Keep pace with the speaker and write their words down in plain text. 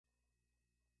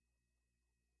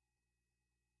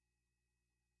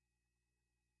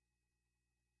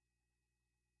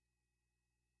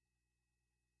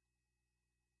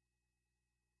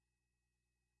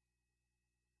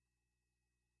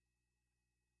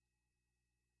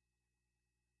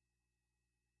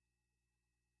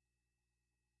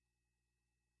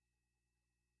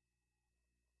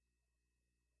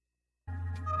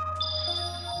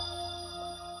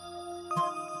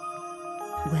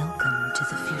Welcome to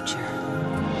the future.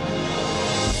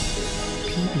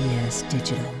 PBS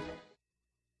Digital.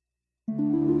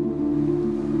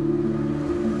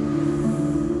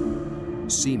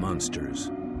 Sea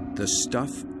monsters, the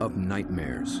stuff of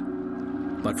nightmares.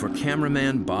 But for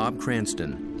cameraman Bob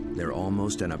Cranston, they're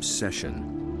almost an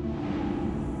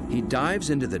obsession. He dives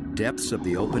into the depths of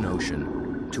the open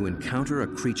ocean to encounter a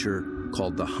creature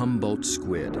called the Humboldt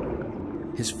squid.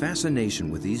 His fascination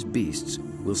with these beasts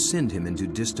will send him into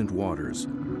distant waters,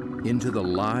 into the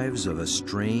lives of a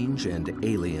strange and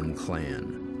alien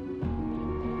clan.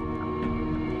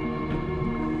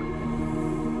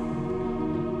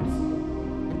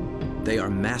 They are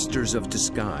masters of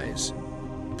disguise.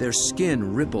 Their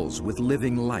skin ripples with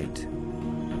living light.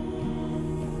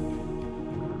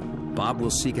 Bob will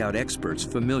seek out experts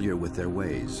familiar with their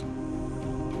ways.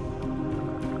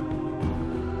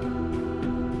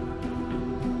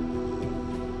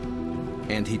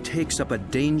 And he takes up a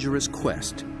dangerous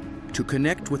quest to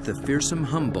connect with the fearsome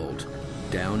Humboldt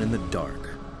down in the dark.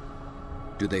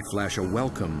 Do they flash a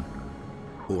welcome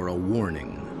or a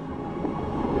warning?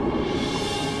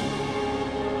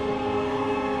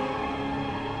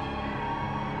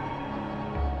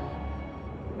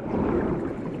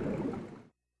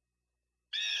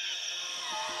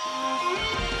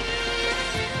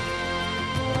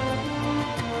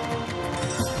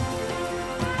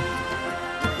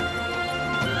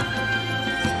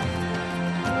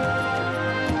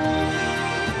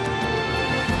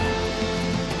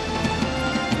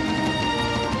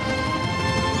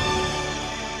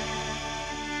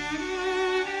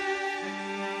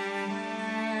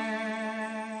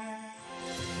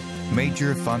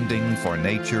 Major funding for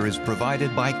nature is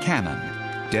provided by Canon,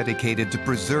 dedicated to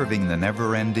preserving the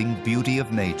never-ending beauty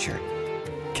of nature.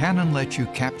 Canon lets you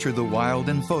capture the wild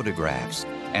in photographs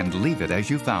and leave it as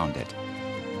you found it.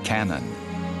 Canon.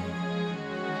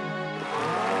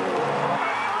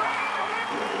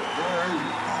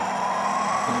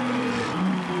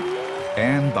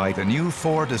 And by the new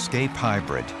Ford Escape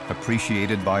Hybrid,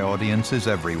 appreciated by audiences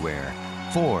everywhere.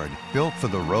 Ford, built for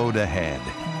the road ahead.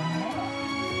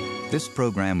 This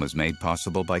program was made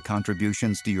possible by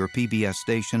contributions to your PBS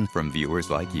station from viewers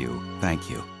like you. Thank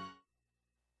you.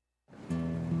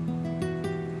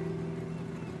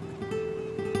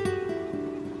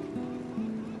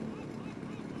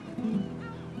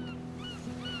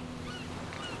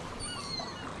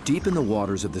 Deep in the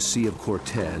waters of the Sea of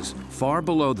Cortez, far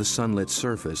below the sunlit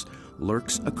surface,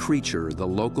 lurks a creature the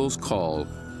locals call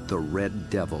the Red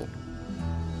Devil.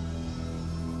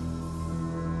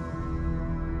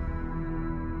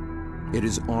 It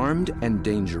is armed and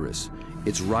dangerous.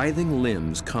 Its writhing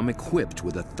limbs come equipped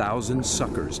with 1,000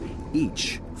 suckers,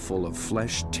 each full of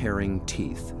flesh-tearing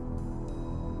teeth.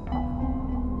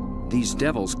 These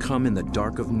devils come in the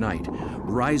dark of night,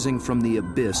 rising from the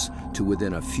abyss to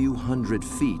within a few hundred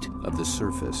feet of the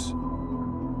surface.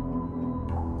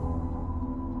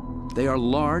 They are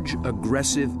large,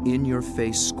 aggressive,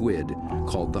 in-your-face squid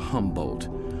called the Humboldt.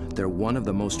 They're one of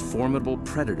the most formidable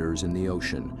predators in the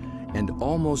ocean, and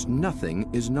almost nothing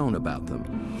is known about them.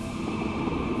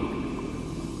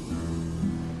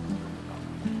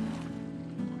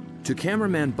 To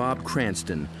cameraman Bob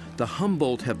Cranston, the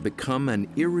Humboldt have become an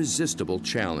irresistible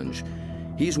challenge.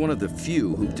 He's one of the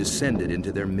few who've descended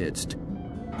into their midst,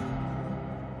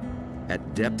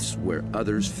 at depths where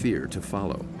others fear to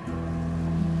follow.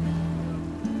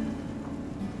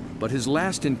 But his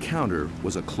last encounter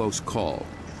was a close call.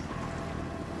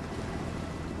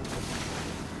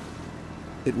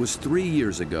 It was 3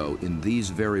 years ago in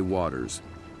these very waters.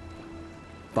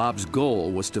 Bob's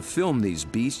goal was to film these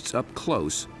beasts up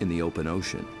close in the open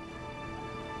ocean.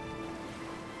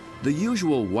 The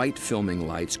usual white filming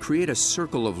lights create a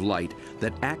circle of light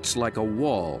that acts like a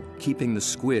wall, keeping the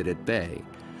squid at bay.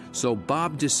 So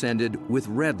Bob descended with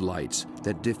red lights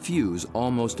that diffuse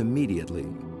almost immediately.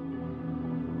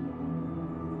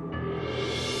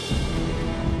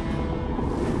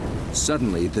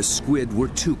 Suddenly, the squid were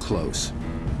too close.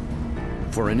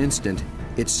 For an instant,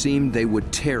 it seemed they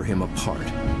would tear him apart.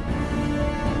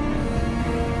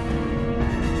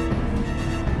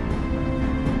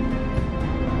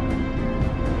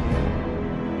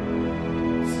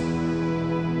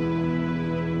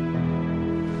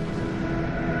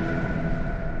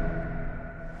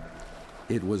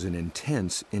 It was an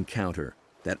intense encounter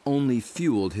that only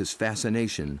fueled his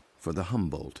fascination for the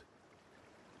Humboldt.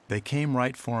 They came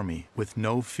right for me with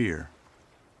no fear.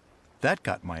 That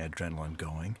got my adrenaline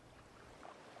going.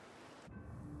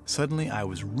 Suddenly, I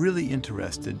was really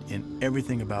interested in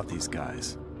everything about these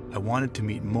guys. I wanted to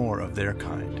meet more of their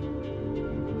kind.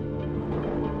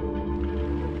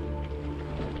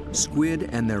 Squid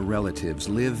and their relatives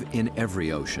live in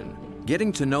every ocean.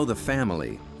 Getting to know the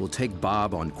family will take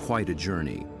Bob on quite a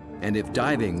journey. And if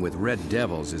diving with red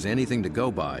devils is anything to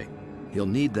go by, he'll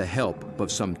need the help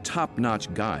of some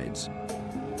top-notch guides.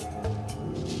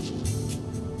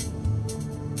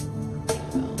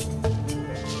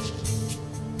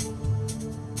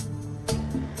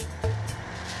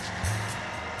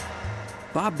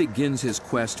 Bob begins his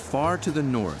quest far to the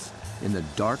north in the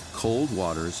dark, cold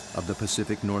waters of the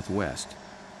Pacific Northwest.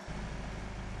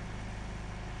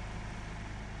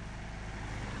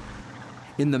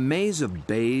 In the maze of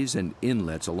bays and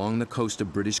inlets along the coast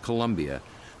of British Columbia,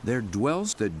 there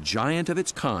dwells the giant of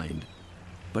its kind,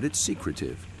 but it's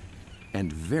secretive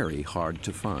and very hard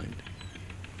to find.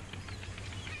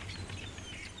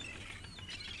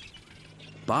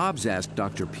 Bob's asked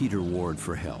Dr. Peter Ward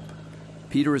for help.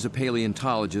 Peter is a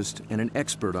paleontologist and an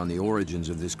expert on the origins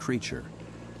of this creature.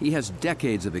 He has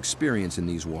decades of experience in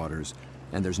these waters,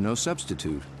 and there's no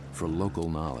substitute for local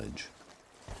knowledge.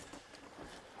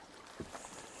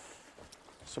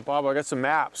 So Bob, I got some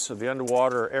maps of the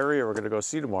underwater area we're going to go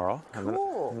see tomorrow.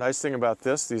 Cool. And the nice thing about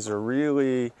this, these are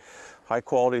really high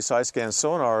quality side scan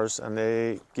sonars, and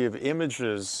they give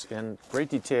images in great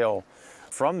detail.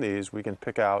 From these, we can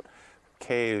pick out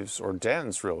caves or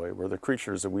dens, really, where the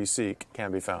creatures that we seek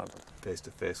can be found. Face to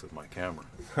face with my camera.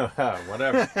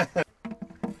 Whatever.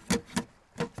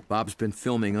 Bob's been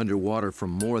filming underwater for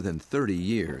more than 30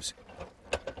 years.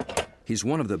 He's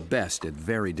one of the best at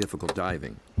very difficult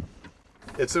diving.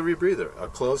 It's a rebreather, a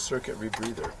closed circuit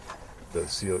rebreather. The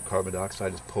CO carbon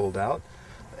dioxide is pulled out,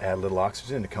 add a little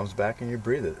oxygen, it comes back and you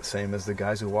breathe it, same as the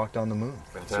guys who walked on the moon.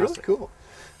 Fantastic. It's really cool.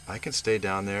 I can stay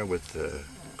down there with the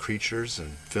creatures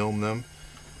and film them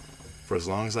for as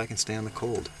long as I can stand the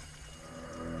cold.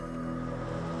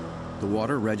 The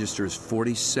water registers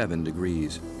 47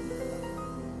 degrees.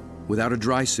 Without a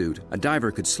dry suit, a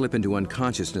diver could slip into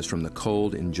unconsciousness from the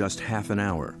cold in just half an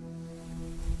hour.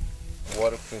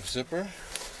 Waterproof zipper.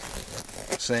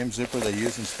 Same zipper they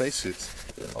use in spacesuits.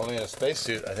 Only in a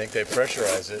spacesuit, I think they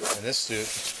pressurize it. In this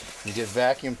suit, you get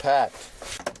vacuum packed.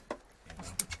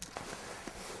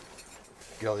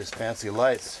 Get all these fancy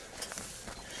lights.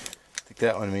 I think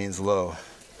that one means low.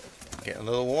 Getting a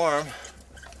little warm.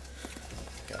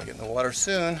 Gotta get in the water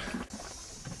soon.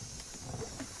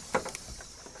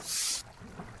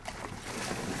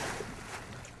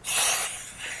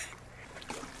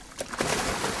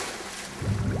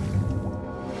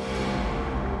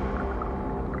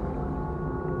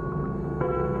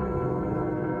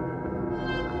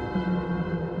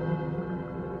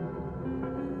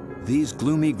 These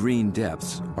gloomy green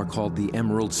depths are called the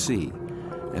Emerald Sea,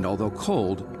 and although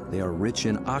cold, they are rich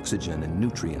in oxygen and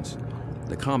nutrients.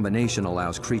 The combination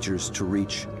allows creatures to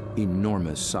reach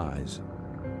enormous size.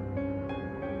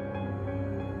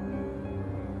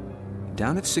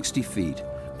 Down at 60 feet,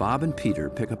 Bob and Peter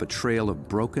pick up a trail of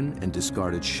broken and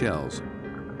discarded shells,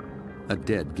 a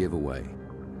dead giveaway.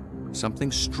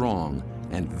 Something strong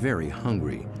and very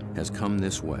hungry has come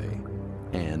this way,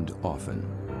 and often.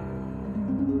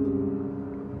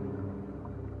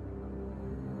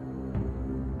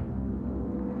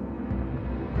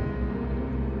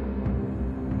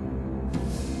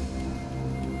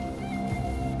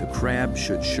 Crab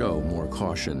should show more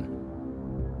caution.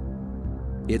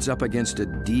 It's up against a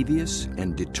devious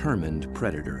and determined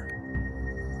predator.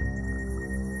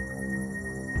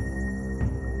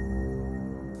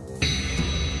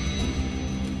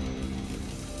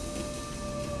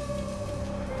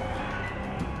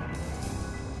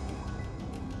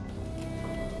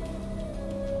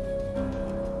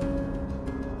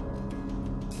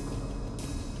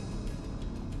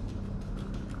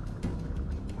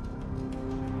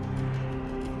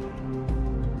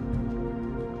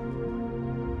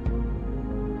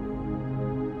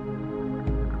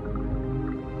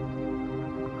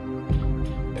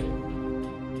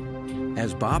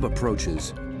 As Bob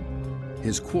approaches,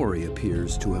 his quarry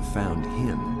appears to have found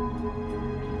him.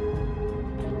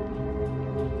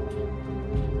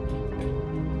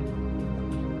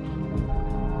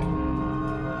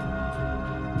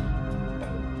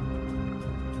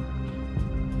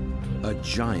 A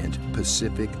giant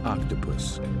Pacific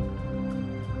octopus.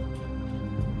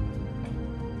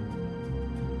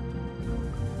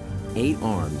 Eight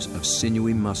arms of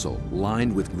sinewy muscle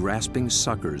lined with grasping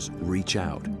suckers reach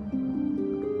out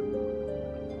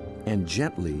and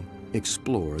gently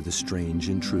explore the strange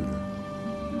intruder.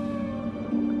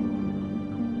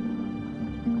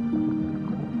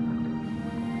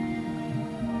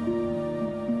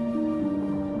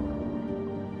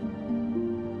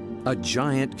 A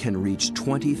giant can reach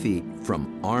 20 feet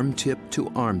from arm tip to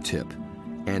arm tip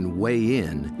and weigh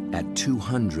in at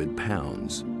 200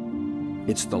 pounds.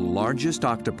 It's the largest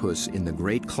octopus in the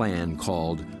great clan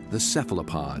called the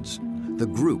Cephalopods, the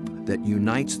group that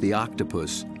unites the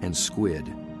octopus and squid.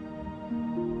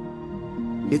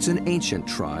 It's an ancient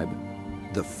tribe,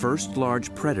 the first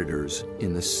large predators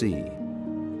in the sea.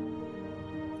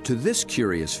 To this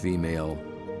curious female,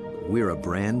 we're a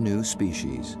brand new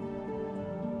species.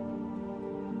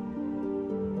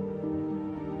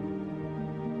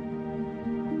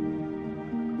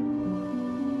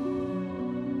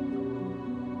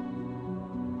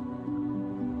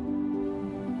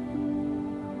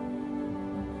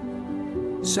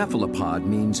 Cephalopod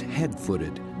means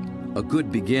head-footed, a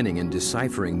good beginning in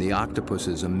deciphering the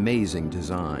octopus's amazing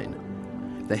design.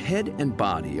 The head and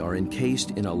body are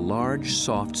encased in a large,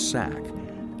 soft sac,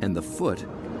 and the foot,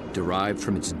 derived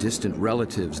from its distant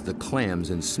relatives, the clams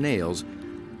and snails,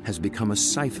 has become a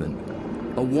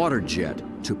siphon, a water jet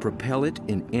to propel it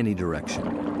in any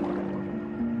direction.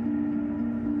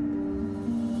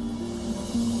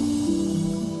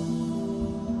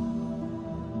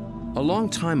 A long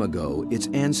time ago, its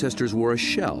ancestors wore a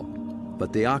shell,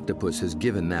 but the octopus has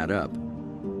given that up.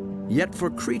 Yet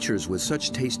for creatures with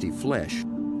such tasty flesh,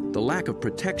 the lack of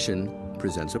protection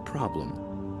presents a problem.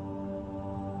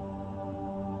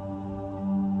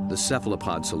 The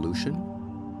cephalopod solution?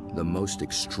 The most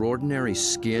extraordinary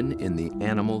skin in the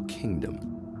animal kingdom.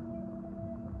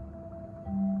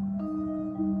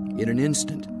 In an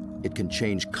instant, it can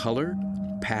change color,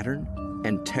 pattern,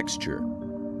 and texture.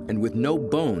 And with no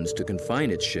bones to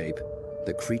confine its shape,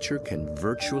 the creature can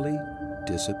virtually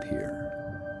disappear.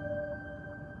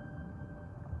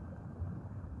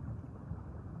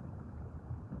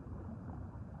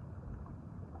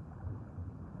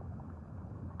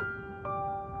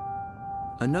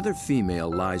 Another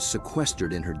female lies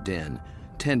sequestered in her den,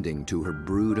 tending to her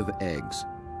brood of eggs.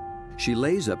 She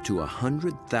lays up to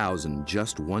 100,000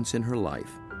 just once in her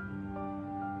life.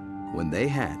 When they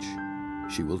hatch,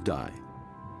 she will die.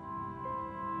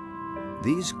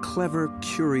 These clever,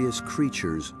 curious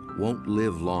creatures won't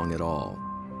live long at all.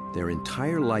 Their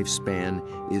entire lifespan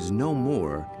is no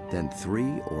more than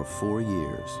 3 or 4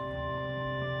 years.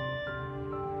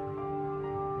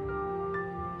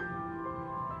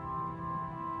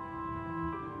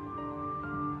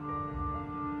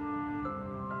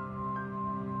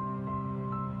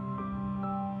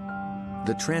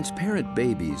 The transparent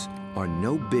babies are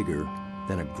no bigger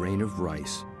than a grain of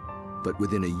rice, but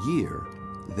within a year,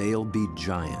 they'll be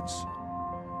giants.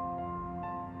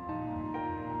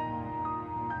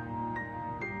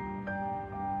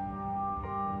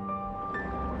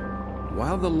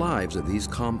 While the lives of these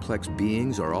complex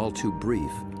beings are all too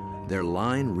brief, their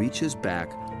line reaches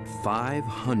back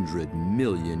 500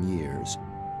 million years,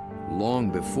 long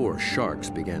before sharks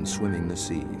began swimming the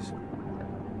seas.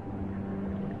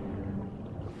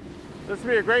 This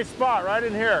would be a great spot right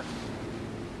in here.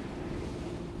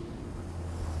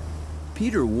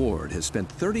 Peter Ward has spent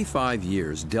 35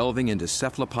 years delving into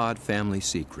cephalopod family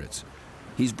secrets.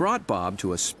 He's brought Bob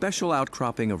to a special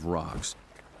outcropping of rocks.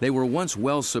 They were once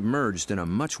well submerged in a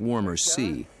much warmer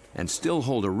sea and still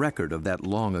hold a record of that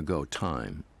long ago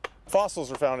time.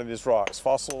 Fossils are found in these rocks,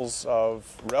 fossils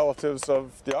of relatives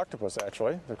of the octopus,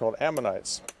 actually. They're called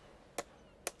ammonites.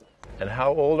 And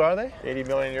how old are they? 80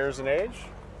 million years in age.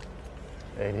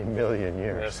 80 million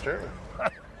years. That's true.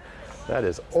 That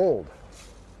is old.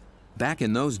 Back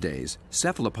in those days,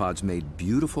 cephalopods made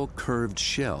beautiful curved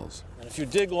shells. And if you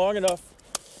dig long enough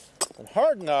and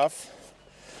hard enough,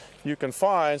 you can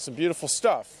find some beautiful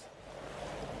stuff.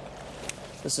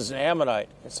 This is an ammonite.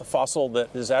 It's a fossil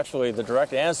that is actually the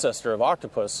direct ancestor of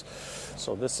octopus.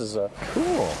 So this is an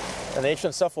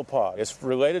ancient cephalopod. It's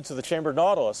related to the chambered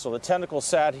nautilus. So the tentacles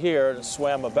sat here and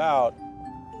swam about.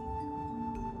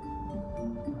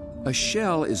 A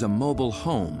shell is a mobile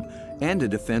home and a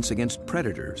defense against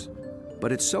predators,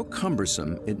 but it's so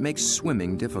cumbersome it makes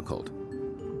swimming difficult.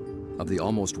 Of the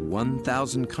almost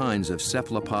 1,000 kinds of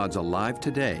cephalopods alive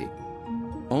today,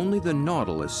 only the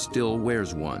nautilus still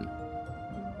wears one.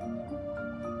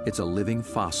 It's a living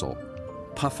fossil,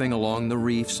 puffing along the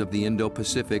reefs of the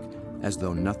Indo-Pacific as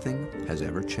though nothing has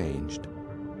ever changed.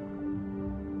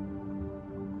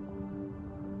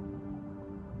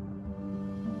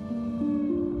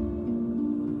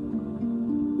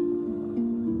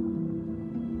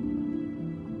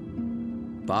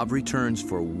 Bob returns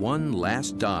for one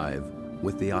last dive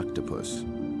with the octopus.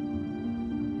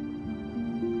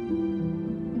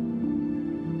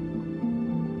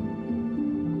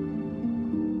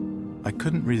 I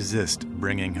couldn't resist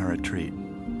bringing her a treat.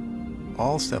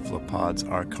 All cephalopods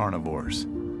are carnivores,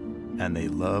 and they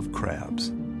love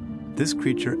crabs. This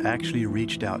creature actually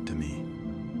reached out to me.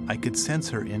 I could sense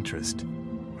her interest,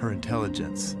 her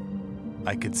intelligence.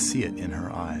 I could see it in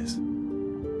her eyes.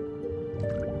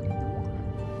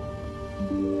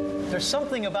 There's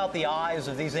something about the eyes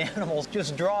of these animals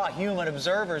just draw human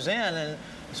observers in, and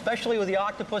especially with the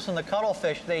octopus and the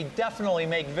cuttlefish, they definitely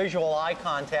make visual eye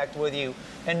contact with you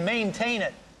and maintain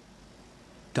it.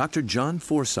 Dr. John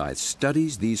Forsyth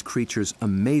studies these creatures'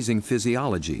 amazing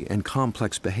physiology and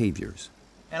complex behaviors.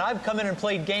 And I've come in and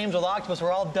played games with octopus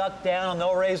where I'll duck down and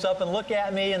they'll raise up and look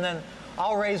at me, and then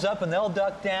I'll raise up and they'll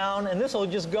duck down, and this will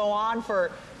just go on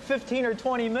for 15 or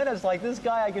 20 minutes. Like this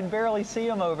guy, I can barely see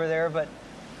him over there, but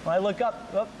when I look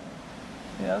up, oh,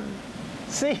 yeah,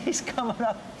 see, he's coming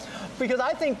up. Because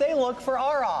I think they look for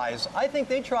our eyes. I think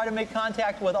they try to make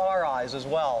contact with our eyes as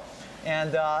well.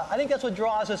 And I think that's what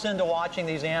draws us into watching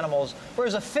these animals.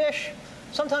 Whereas a fish,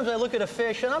 sometimes I look at a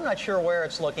fish and I'm not sure where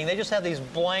it's looking. They just have these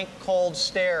blank, cold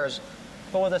stares.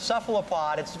 But with a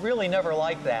cephalopod, it's really never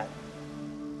like that.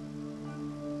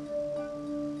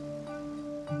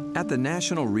 At the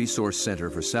National Resource Center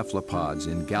for Cephalopods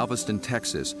in Galveston,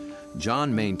 Texas,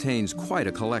 John maintains quite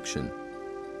a collection.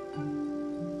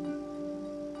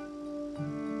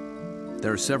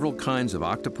 There are several kinds of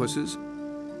octopuses,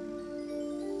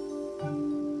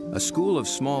 a school of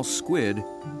small squid,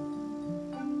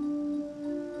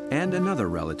 and another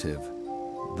relative,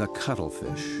 the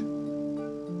cuttlefish.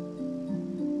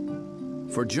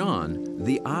 For John,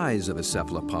 the eyes of a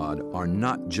cephalopod are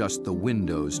not just the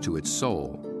windows to its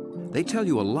soul. They tell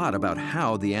you a lot about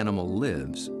how the animal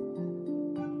lives.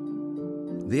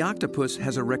 The octopus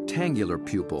has a rectangular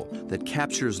pupil that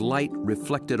captures light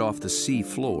reflected off the sea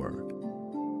floor.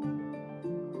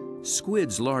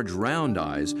 Squid's large round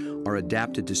eyes are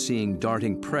adapted to seeing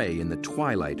darting prey in the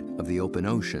twilight of the open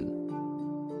ocean.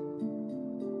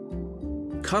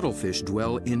 Cuttlefish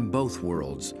dwell in both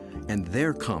worlds, and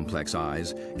their complex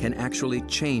eyes can actually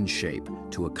change shape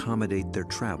to accommodate their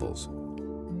travels.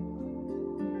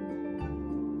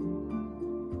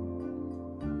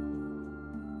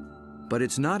 But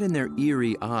it's not in their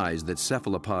eerie eyes that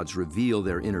cephalopods reveal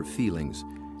their inner feelings.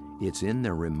 It's in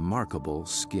their remarkable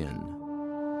skin.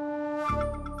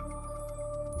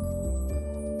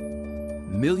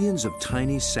 Millions of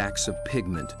tiny sacs of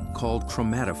pigment called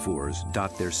chromatophores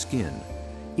dot their skin,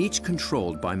 each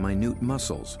controlled by minute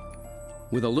muscles.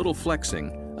 With a little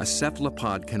flexing, a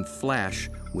cephalopod can flash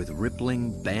with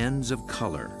rippling bands of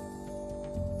color.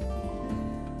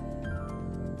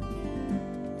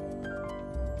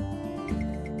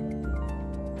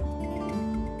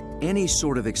 Any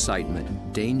sort of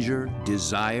excitement, danger,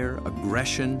 desire,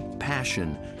 aggression,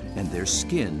 passion, and their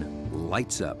skin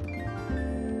lights up.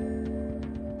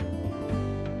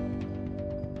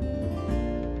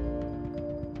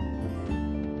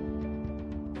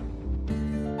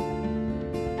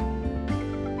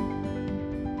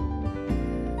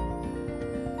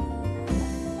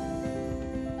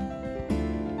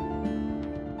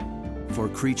 For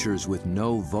creatures with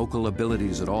no vocal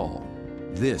abilities at all,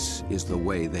 this is the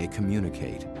way they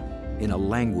communicate, in a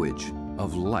language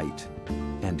of light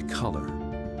and color.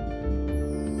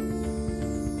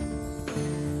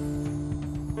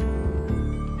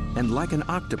 And like an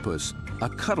octopus, a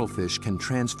cuttlefish can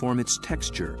transform its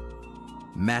texture,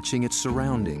 matching its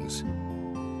surroundings,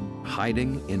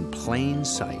 hiding in plain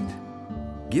sight.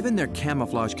 Given their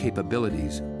camouflage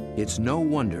capabilities, it's no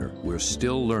wonder we're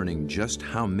still learning just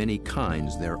how many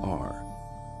kinds there are.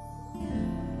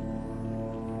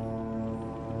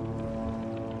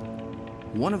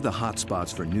 One of the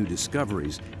hotspots for new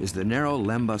discoveries is the narrow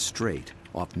Lembah Strait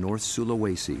off North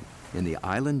Sulawesi in the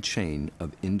island chain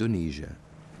of Indonesia.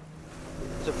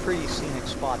 It's a pretty scenic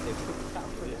spot they've put out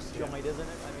for this joint, isn't it?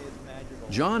 I mean, it's magical.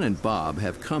 John and Bob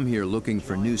have come here looking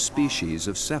for new species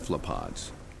of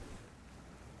cephalopods.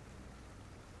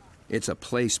 It's a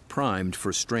place primed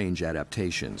for strange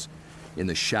adaptations. In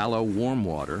the shallow, warm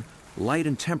water, light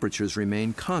and temperatures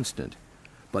remain constant,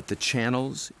 but the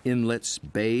channels, inlets,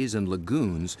 bays, and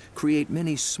lagoons create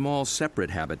many small separate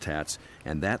habitats,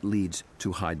 and that leads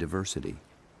to high diversity.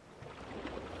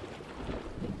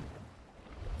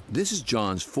 This is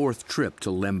John's fourth trip to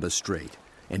Lembah Strait,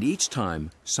 and each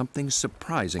time something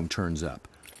surprising turns up.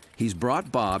 He's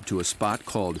brought Bob to a spot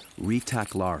called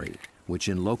Ritaklari, which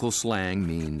in local slang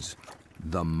means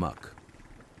the muck.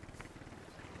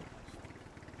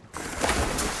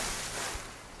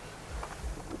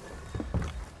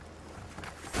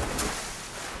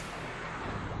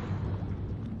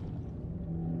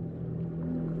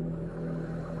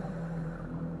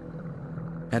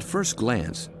 At first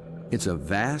glance, it's a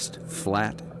vast,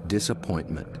 flat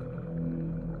disappointment.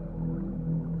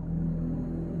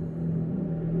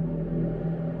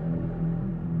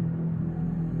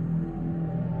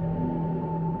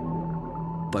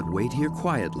 But wait here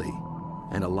quietly,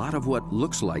 and a lot of what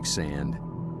looks like sand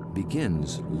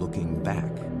begins looking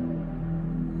back.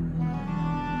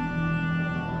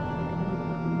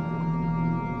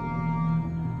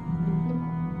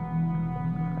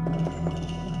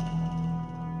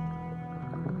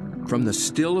 From the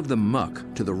still of the muck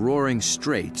to the roaring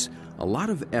straits, a lot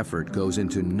of effort goes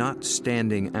into not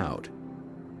standing out.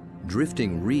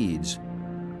 Drifting reeds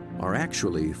are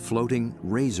actually floating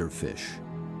razorfish.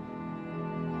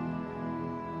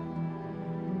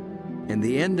 And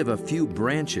the end of a few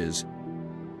branches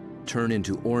turn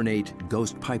into ornate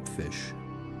ghost pipefish.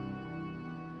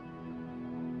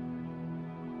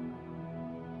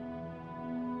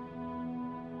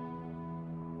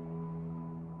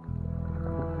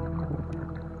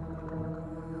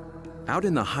 Out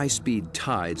in the high-speed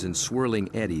tides and swirling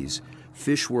eddies,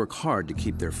 fish work hard to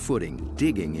keep their footing,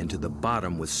 digging into the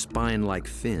bottom with spine-like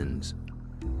fins.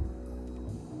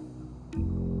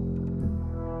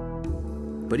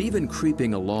 But even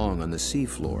creeping along on the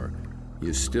seafloor,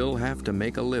 you still have to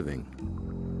make a living.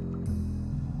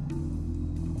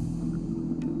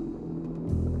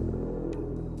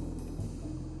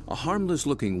 A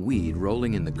harmless-looking weed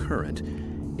rolling in the current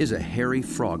is a hairy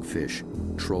frogfish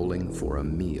trolling for a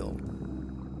meal.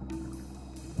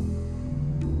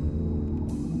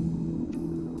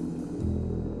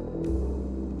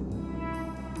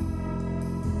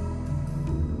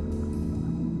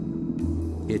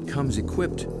 It comes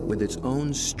equipped with its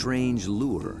own strange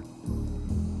lure.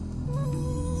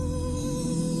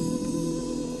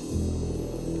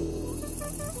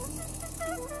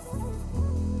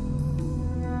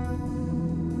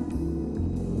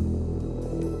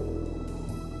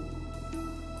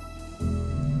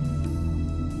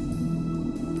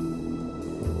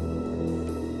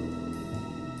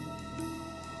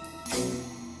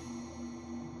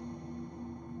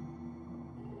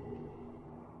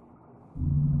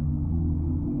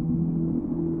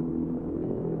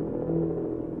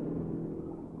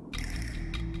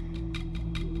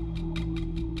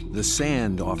 The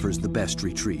sand offers the best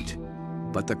retreat,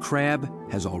 but the crab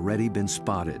has already been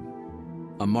spotted.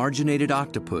 A marginated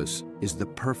octopus is the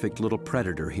perfect little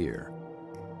predator here.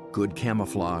 Good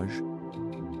camouflage,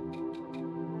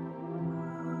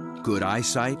 good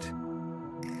eyesight,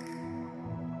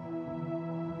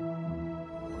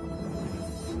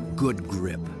 good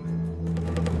grip.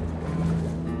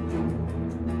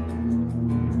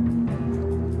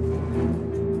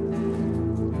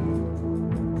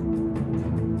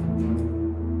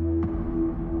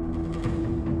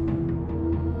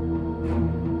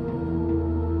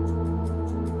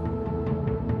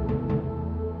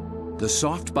 The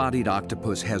soft-bodied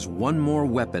octopus has one more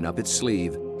weapon up its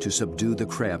sleeve to subdue the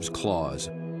crab's claws: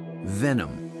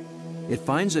 venom. It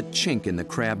finds a chink in the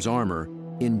crab's armor,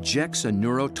 injects a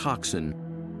neurotoxin,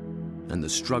 and the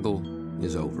struggle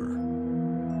is over.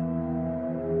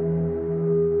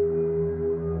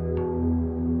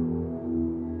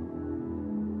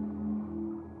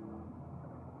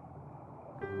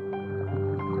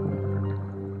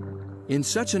 In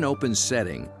such an open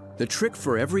setting, the trick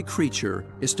for every creature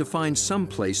is to find some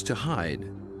place to hide.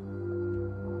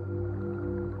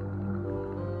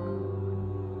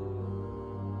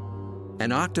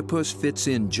 An octopus fits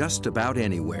in just about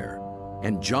anywhere,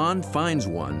 and John finds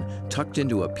one tucked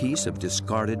into a piece of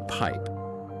discarded pipe.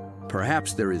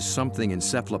 Perhaps there is something in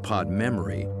cephalopod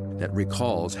memory that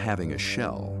recalls having a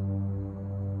shell.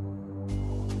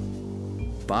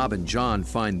 Bob and John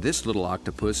find this little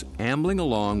octopus ambling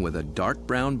along with a dark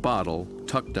brown bottle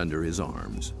tucked under his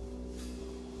arms.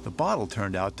 The bottle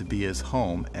turned out to be his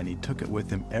home, and he took it with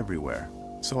him everywhere.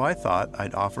 So I thought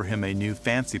I'd offer him a new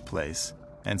fancy place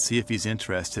and see if he's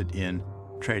interested in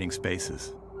trading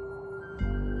spaces.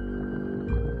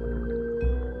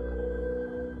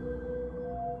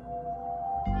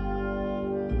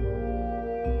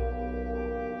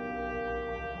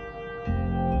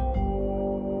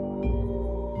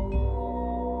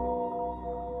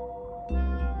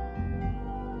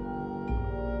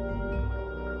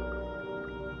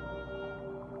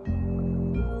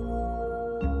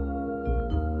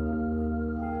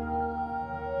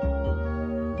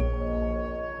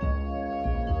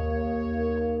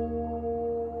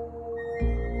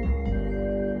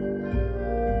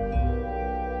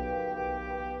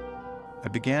 I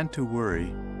began to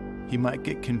worry he might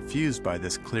get confused by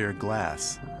this clear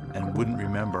glass and wouldn't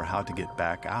remember how to get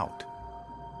back out.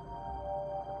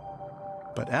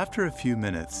 But after a few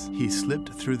minutes, he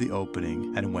slipped through the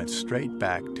opening and went straight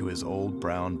back to his old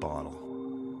brown bottle.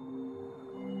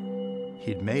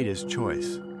 He'd made his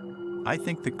choice. I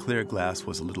think the clear glass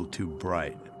was a little too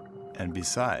bright, and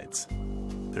besides,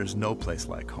 there's no place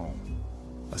like home.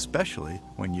 especially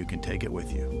when you can take it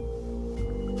with you.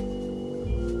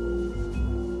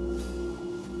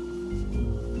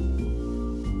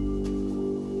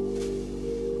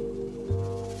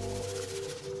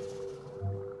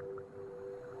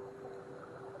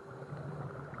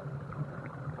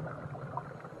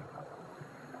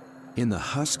 In the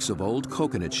husks of old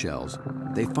coconut shells,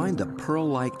 they find the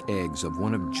pearl-like eggs of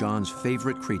one of John's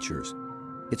favorite creatures.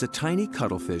 It's a tiny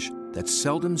cuttlefish that's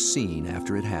seldom seen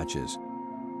after it hatches.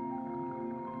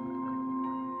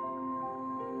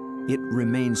 It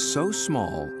remains so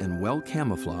small and well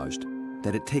camouflaged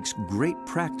that it takes great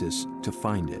practice to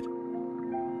find it.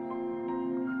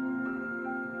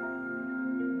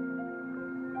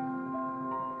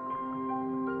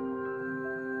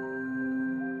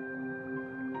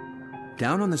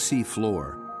 Down on the sea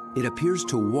floor, it appears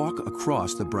to walk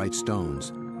across the bright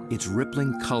stones, its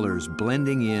rippling colors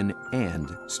blending in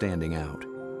and standing out.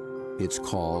 It's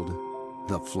called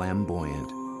the flamboyant.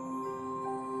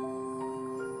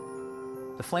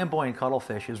 The flamboyant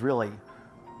cuttlefish is really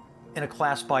in a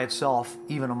class by itself,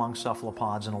 even among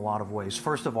cephalopods in a lot of ways.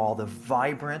 First of all, the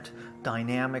vibrant,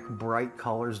 dynamic, bright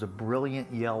colors, the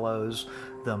brilliant yellows,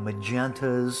 the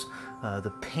magentas,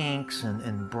 the pinks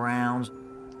and browns.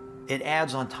 It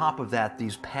adds on top of that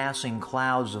these passing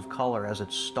clouds of color as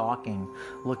it's stalking,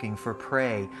 looking for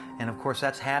prey. And of course,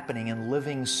 that's happening in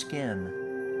living skin.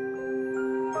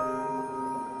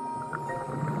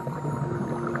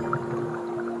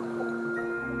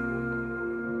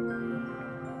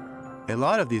 A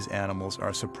lot of these animals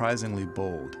are surprisingly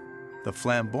bold. The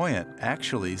flamboyant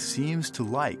actually seems to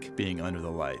like being under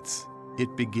the lights.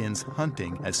 It begins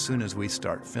hunting as soon as we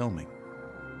start filming.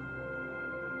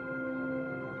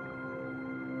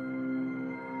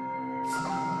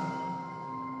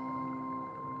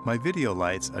 My video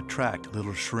lights attract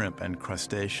little shrimp and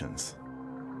crustaceans.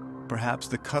 Perhaps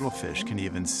the cuttlefish can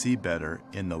even see better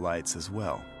in the lights as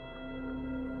well.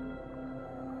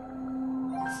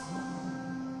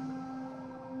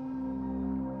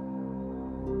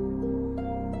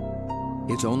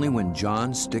 It's only when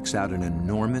John sticks out an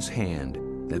enormous hand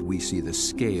that we see the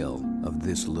scale of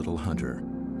this little hunter.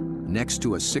 Next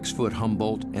to a 6-foot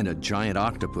Humboldt and a giant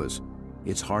octopus,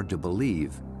 it's hard to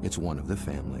believe it's one of the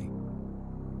family.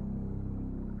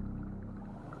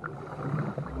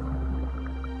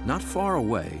 Not far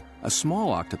away, a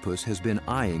small octopus has been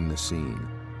eyeing the scene.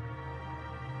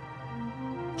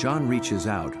 John reaches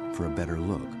out for a better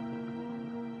look.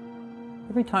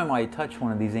 Every time I touch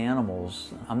one of these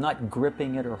animals, I'm not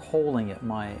gripping it or holding it.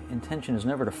 My intention is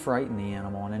never to frighten the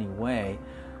animal in any way.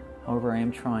 However, I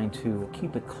am trying to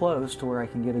keep it close to where I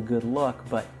can get a good look,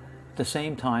 but at the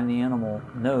same time, the animal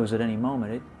knows at any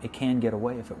moment it can get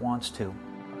away if it wants to.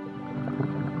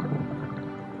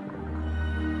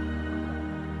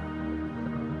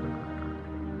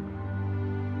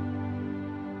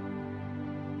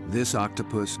 This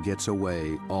octopus gets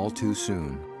away all too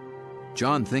soon.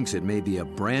 John thinks it may be a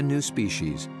brand new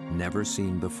species never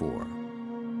seen before.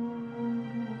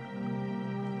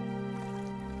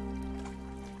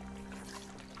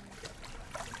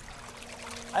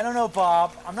 I don't know,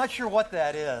 Bob. I'm not sure what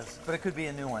that is, but it could be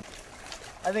a new one.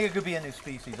 I think it could be a new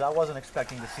species. I wasn't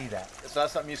expecting to see that. It's not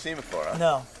something you've seen before, huh?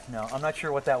 No, I'm not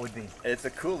sure what that would be. It's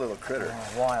a cool little critter.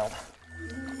 Oh, wild.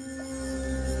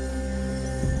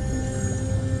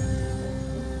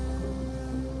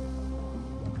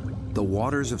 The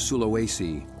waters of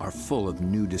Sulawesi are full of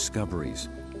new discoveries,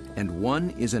 and one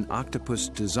is an octopus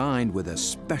designed with a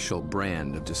special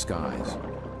brand of disguise.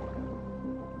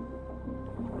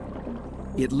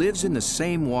 It lives in the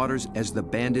same waters as the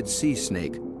banded sea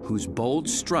snake, whose bold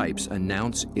stripes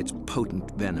announce its potent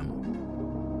venom.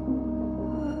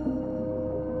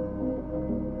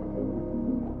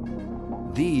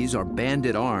 These are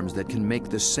banded arms that can make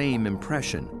the same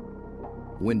impression.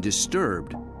 When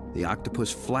disturbed, the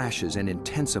octopus flashes and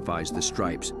intensifies the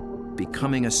stripes,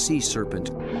 becoming a sea serpent,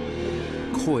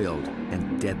 coiled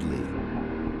and deadly.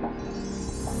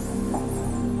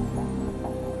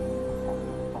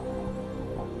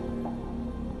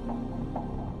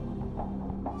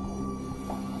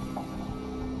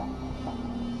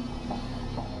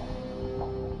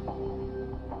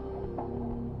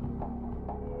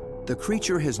 The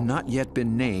creature has not yet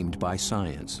been named by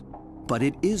science, but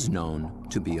it is known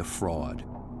to be a fraud.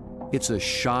 It's a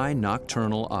shy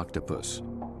nocturnal octopus,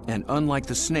 and unlike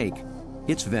the snake,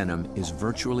 its venom is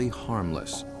virtually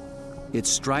harmless. Its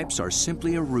stripes are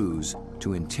simply a ruse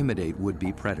to intimidate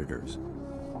would-be predators.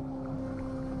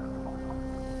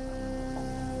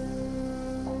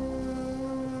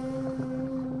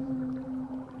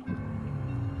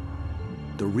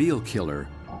 The real killer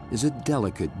is a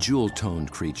delicate, jewel-toned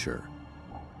creature.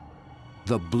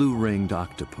 The blue-ringed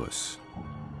octopus.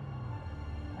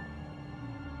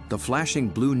 The flashing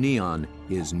blue neon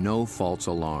is no false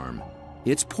alarm.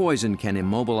 Its poison can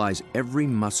immobilize every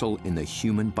muscle in the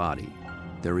human body.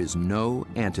 There is no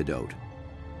antidote.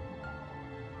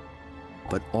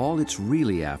 But all it's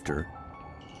really after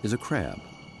is a crab.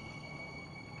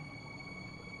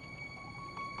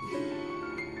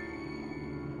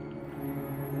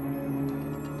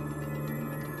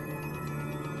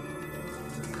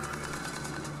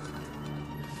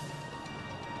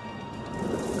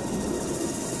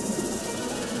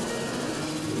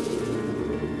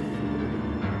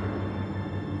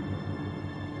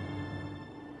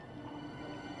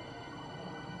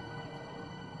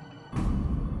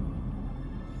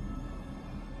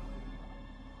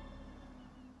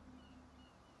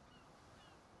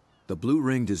 The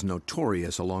blue-ringed is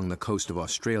notorious along the coast of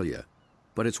Australia,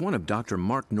 but it's one of Dr.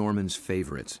 Mark Norman's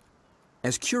favorites.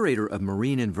 As curator of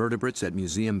marine invertebrates at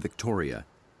Museum Victoria,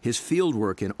 his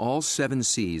fieldwork in all 7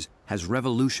 seas has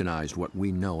revolutionized what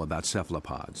we know about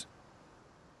cephalopods.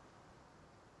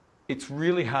 It's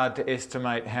really hard to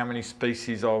estimate how many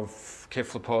species of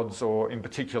cephalopods, or in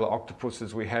particular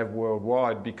octopuses, we have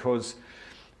worldwide, because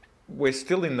we're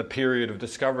still in the period of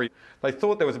discovery. They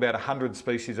thought there was about 100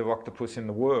 species of octopus in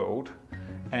the world,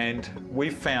 and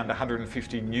we've found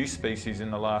 150 new species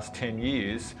in the last 10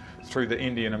 years through the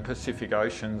Indian and Pacific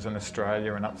Oceans and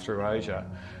Australia and up through Asia.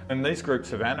 And these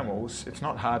groups of animals, it's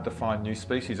not hard to find new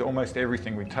species. Almost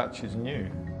everything we touch is new.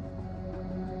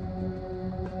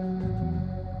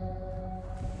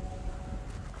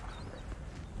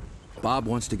 Bob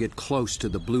wants to get close to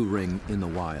the blue ring in the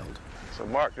wild. So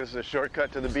Mark, this is a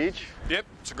shortcut to the beach? Yep,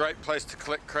 it's a great place to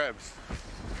collect crabs.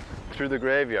 Through the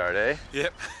graveyard, eh?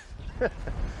 Yep.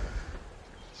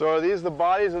 So are these the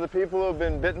bodies of the people who have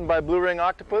been bitten by blue ring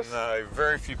octopus? No,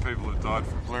 very few people have died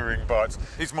from blue ring bites.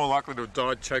 He's more likely to have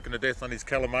died choking to death on his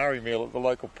calamari meal at the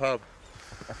local pub.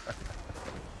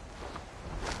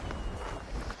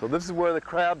 So this is where the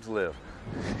crabs live?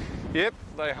 Yep,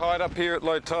 they hide up here at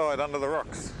low tide under the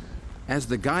rocks. As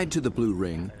the guide to the blue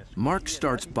ring, Mark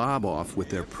starts Bob off with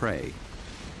their prey.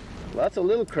 Lots of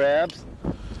little crabs.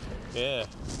 Yeah.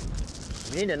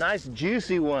 You need a nice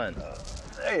juicy one.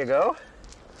 There you go.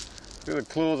 Look at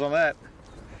the claws on that.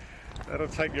 That'll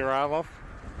take your arm off.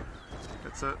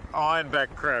 It's an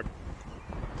ironback crab.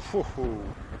 You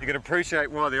can appreciate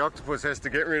why the octopus has to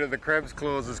get rid of the crab's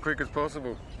claws as quick as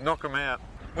possible. Knock them out.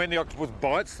 When the octopus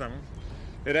bites them,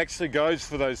 it actually goes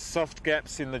for those soft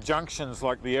gaps in the junctions,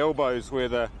 like the elbows where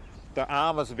the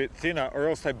arm is a bit thinner, or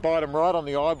else they bite them right on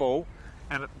the eyeball,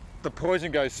 and the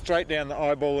poison goes straight down the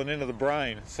eyeball and into the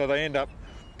brain. So they end up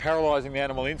paralysing the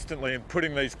animal instantly and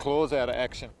putting these claws out of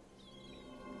action.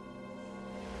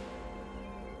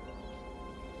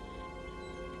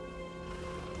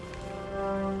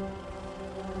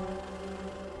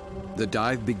 The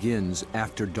dive begins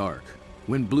after dark,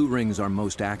 when blue rings are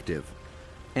most active.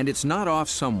 And it's not off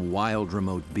some wild,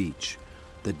 remote beach.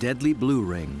 The deadly blue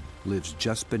ring lives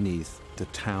just beneath the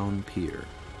town pier.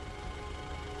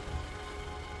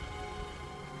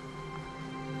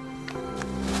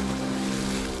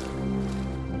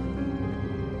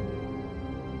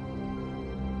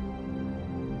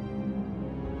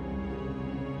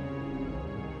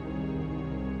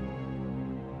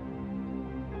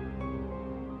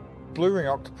 Blue ring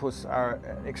octopus are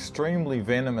an extremely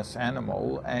venomous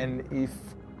animal, and if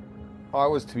I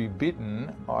was to be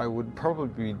bitten, I would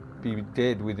probably be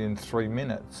dead within 3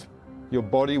 minutes. Your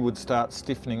body would start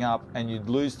stiffening up and you'd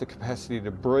lose the capacity to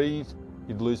breathe,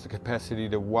 you'd lose the capacity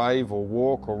to wave or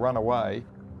walk or run away,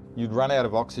 you'd run out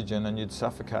of oxygen and you'd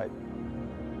suffocate.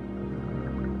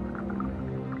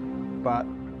 But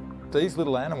these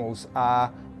little animals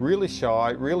are really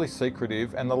shy, really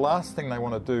secretive, and the last thing they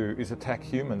want to do is attack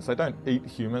humans. They don't eat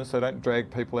humans, they don't drag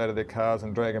people out of their cars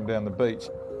and drag them down the beach.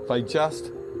 They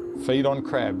just feed on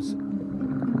crabs.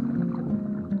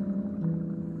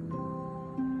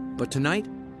 But tonight,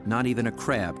 not even a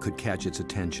crab could catch its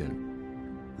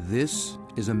attention. This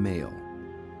is a male,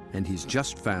 and he's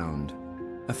just found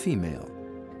a female.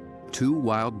 2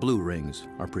 wild blue rings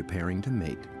are preparing to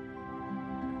mate.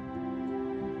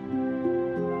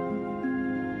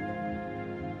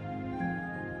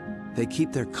 They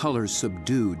keep their colors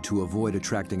subdued to avoid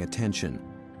attracting attention,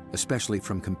 especially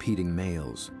from competing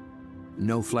males.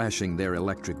 No flashing their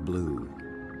electric blue.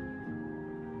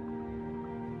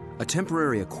 A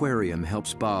temporary aquarium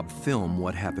helps Bob film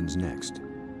what happens next.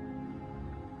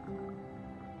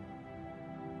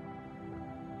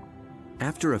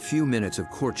 After a few minutes of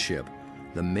courtship,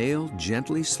 the male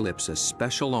gently slips a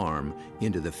special arm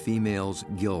into the female's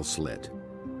gill slit.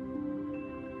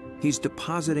 He's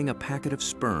depositing a packet of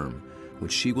sperm,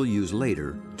 which she will use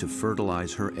later to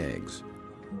fertilize her eggs.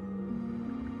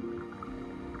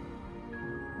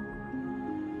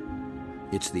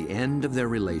 It's the end of their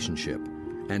relationship,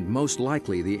 and most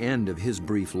likely the end of his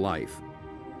brief life.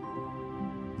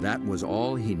 That was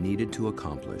all he needed to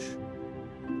accomplish.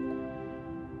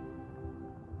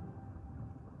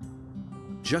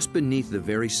 Just beneath the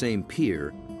very same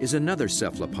pier is another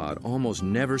cephalopod almost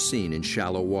never seen in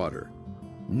shallow water.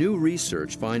 New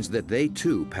research finds that they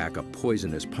too pack a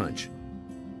poisonous punch.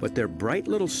 But their bright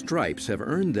little stripes have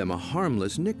earned them a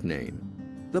harmless nickname,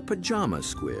 the pajama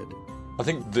squid. I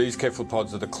think these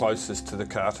cephalopods are the closest to the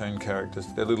cartoon characters.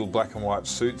 Their little black and white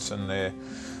suits and their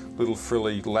little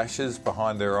frilly lashes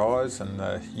behind their eyes and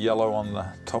the yellow on the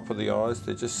top of the eyes.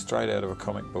 They're just straight out of a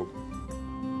comic book.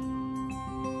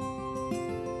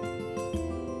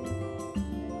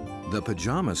 The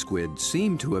pajama squid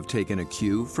seem to have taken a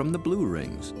cue from the blue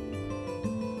rings.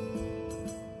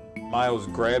 Males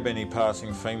grab any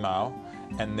passing female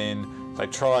and then they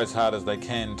try as hard as they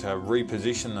can to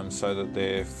reposition them so that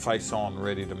they're face on,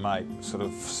 ready to mate, sort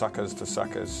of suckers to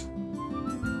suckers.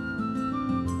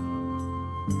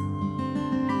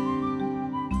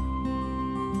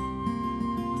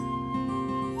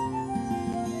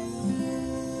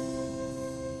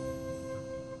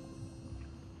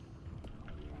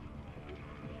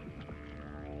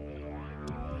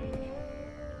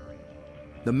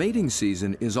 The mating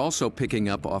season is also picking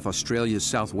up off Australia's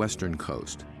southwestern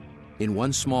coast. In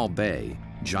one small bay,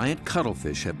 giant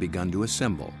cuttlefish have begun to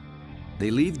assemble.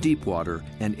 They leave deep water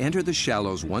and enter the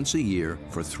shallows once a year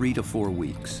for 3 to 4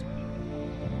 weeks.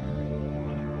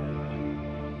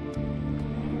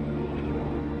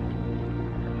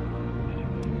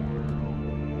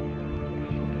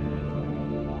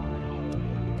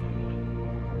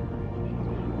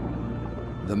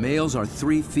 The males are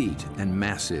 3 feet and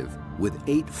massive, with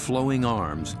 8 flowing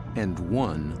arms and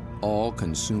 1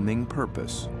 all-consuming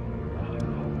purpose.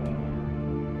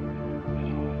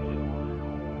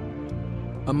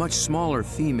 A much smaller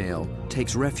female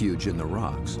takes refuge in the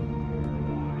rocks.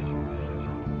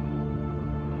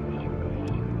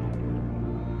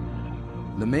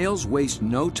 The males waste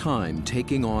no time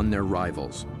taking on their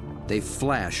rivals. They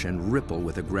flash and ripple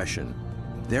with aggression.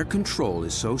 Their control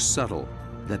is so subtle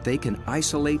that they can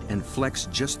isolate and flex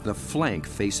just the flank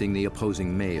facing the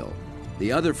opposing male.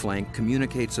 The other flank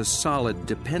communicates a solid,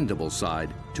 dependable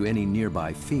side to any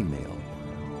nearby female.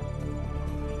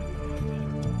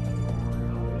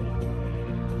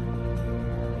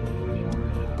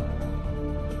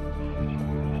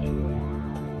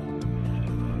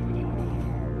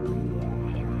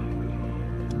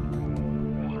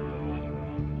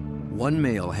 One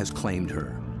male has claimed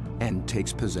her and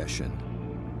takes possession.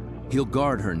 He'll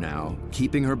guard her now,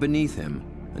 keeping her beneath him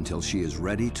until she is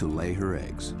ready to lay her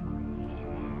eggs.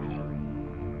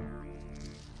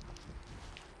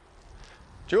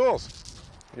 Jules,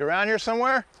 you around here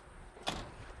somewhere?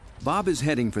 Bob is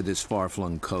heading for this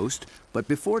far-flung coast, but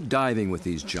before diving with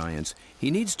these giants, he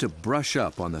needs to brush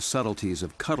up on the subtleties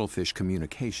of cuttlefish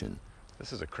communication.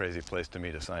 This is a crazy place to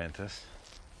meet a scientist.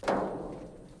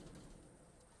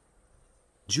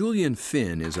 Julian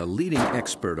Finn is a leading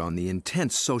expert on the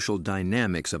intense social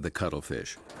dynamics of the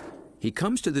cuttlefish. He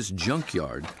comes to this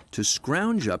junkyard to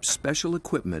scrounge up special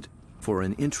equipment for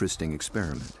an interesting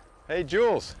experiment. Hey,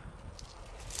 Jules.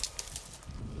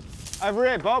 Over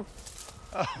here, Bob.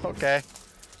 Oh, okay.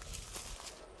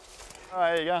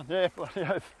 Oh, there you go.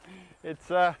 Yeah, it's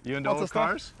You into old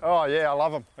cars? Oh yeah, I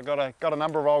love them. I got a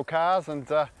number of old cars and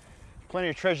plenty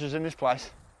of treasures in this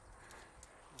place.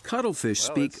 Cuttlefish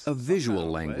speak a visual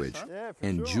language,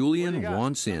 and Julian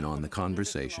wants in on the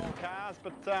conversation. Cars,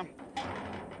 but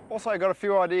also got a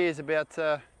few ideas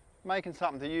about making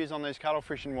something to use on these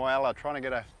cuttlefish in Whyalla, trying to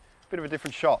get a bit of a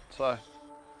different shot. So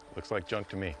Looks like junk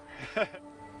to me.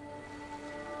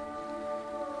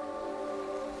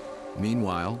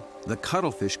 Meanwhile, the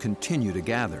cuttlefish continue to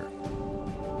gather.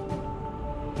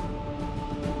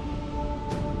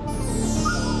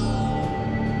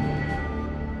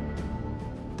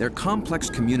 Their complex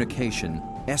communication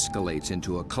escalates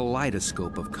into a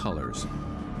kaleidoscope of colors.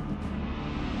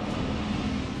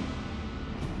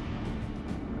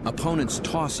 Opponents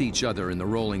toss each other in the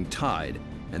rolling tide,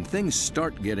 and things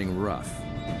start getting rough.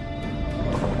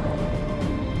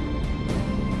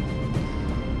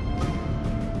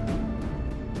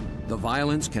 The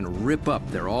violence can rip up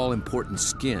their all-important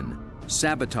skin,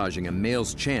 sabotaging a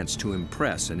male's chance to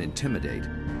impress and intimidate.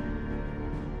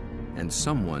 And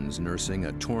someone's nursing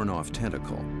a torn-off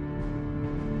tentacle.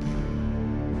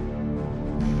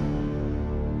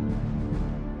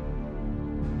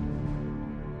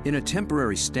 In a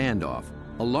temporary standoff,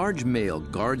 a large male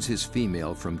guards his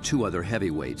female from two other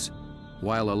heavyweights,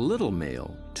 while a little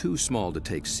male, too small to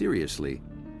take seriously,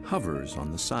 hovers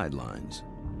on the sidelines.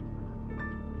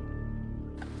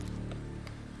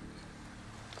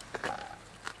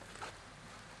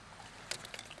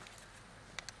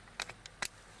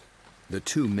 The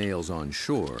two males on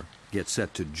shore get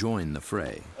set to join the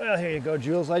fray. Well, here you go,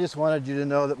 Jules. I just wanted you to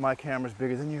know that my camera's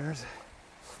bigger than yours.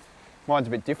 Mine's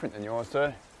a bit different than yours,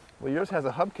 too. Well, yours has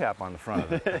a hubcap on the front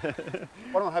of it.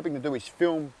 What I'm hoping to do is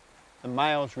film the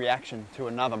male's reaction to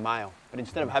another male. But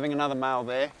instead of having another male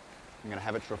there, I'm going to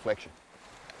have its reflection.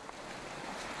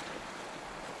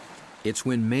 It's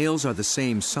when males are the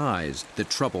same size that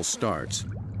trouble starts,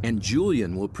 and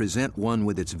Julian will present one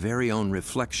with its very own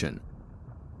reflection.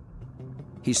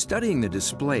 He's studying the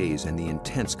displays and the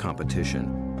intense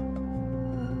competition.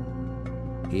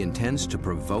 He intends to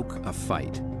provoke a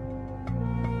fight.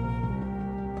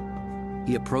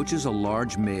 He approaches a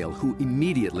large male who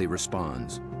immediately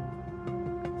responds.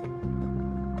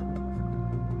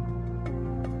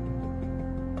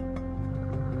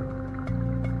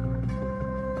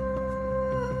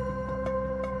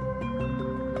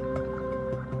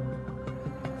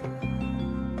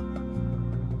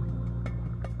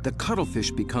 The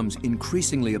cuttlefish becomes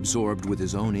increasingly absorbed with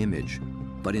his own image,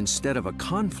 but instead of a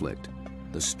conflict,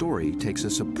 the story takes a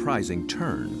surprising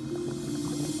turn.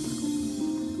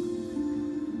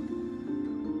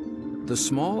 The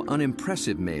small,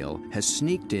 unimpressive male has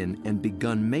sneaked in and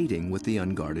begun mating with the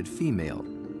unguarded female.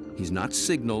 He's not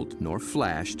signaled, nor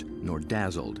flashed, nor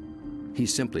dazzled. He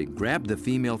simply grabbed the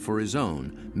female for his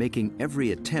own, making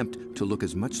every attempt to look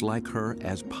as much like her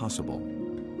as possible.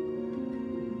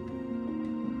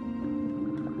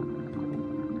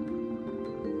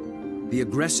 The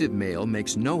aggressive male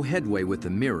makes no headway with the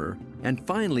mirror and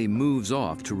finally moves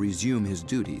off to resume his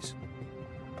duties.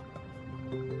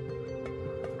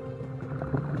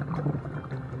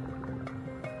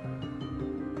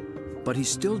 But he's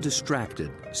still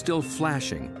distracted, still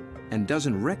flashing, and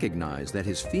doesn't recognize that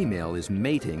his female is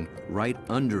mating right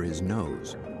under his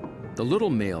nose. The little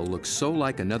male looks so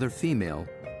like another female,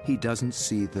 he doesn't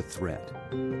see the threat.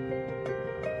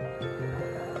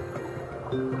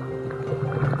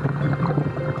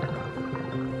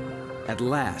 At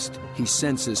last, he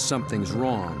senses something's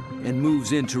wrong and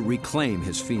moves in to reclaim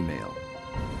his female.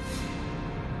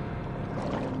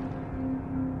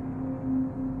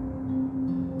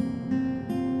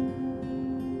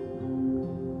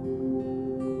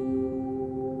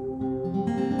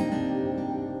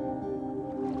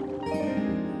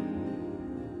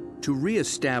 To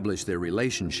re-establish their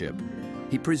relationship,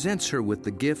 he presents her with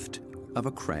the gift of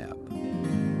a crab.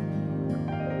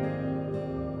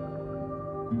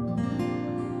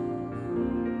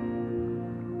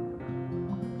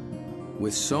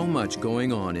 With so much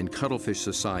going on in cuttlefish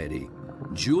society,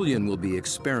 Julian will be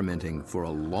experimenting for a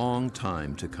long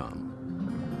time to come.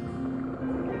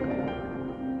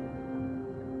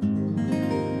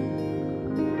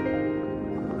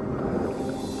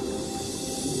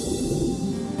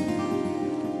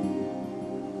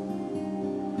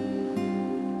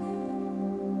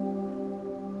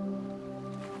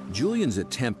 Julian's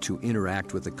attempt to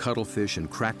interact with the cuttlefish and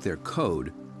crack their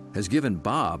code has given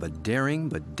Bob a daring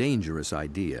but dangerous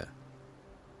idea.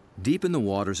 Deep in the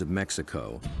waters of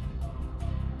Mexico,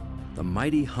 the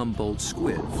mighty Humboldt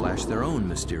squid flash their own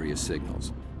mysterious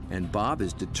signals, and Bob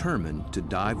is determined to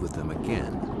dive with them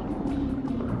again.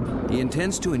 He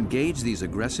intends to engage these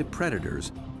aggressive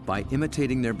predators by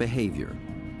imitating their behavior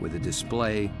with a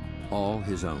display all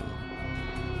his own.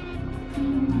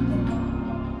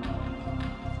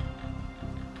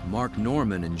 Mark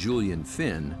Norman and Julian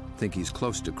Finn think he's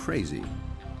close to crazy.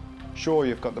 Sure,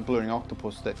 you've got the blue-ring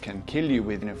octopus that can kill you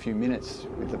within a few minutes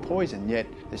with the poison, yet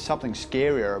there's something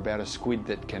scarier about a squid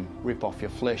that can rip off your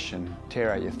flesh and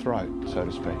tear out your throat, so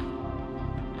to speak.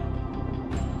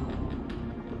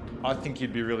 I think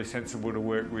you'd be really sensible to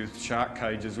work with shark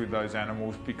cages with those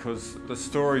animals, because the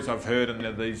stories I've heard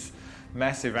are these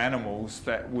massive animals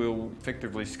that will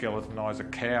effectively skeletonise a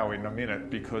cow in a minute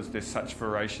because they're such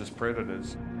voracious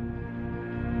predators.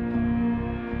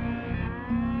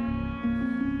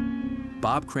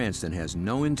 Bob Cranston has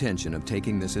no intention of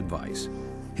taking this advice.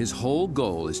 His whole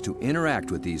goal is to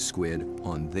interact with these squid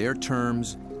on their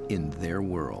terms, in their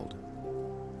world.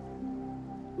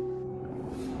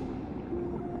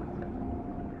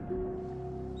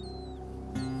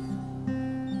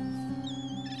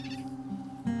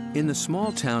 In the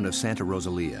small town of Santa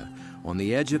Rosalia, on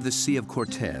the edge of the Sea of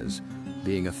Cortez,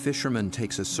 being a fisherman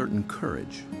takes a certain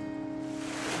courage.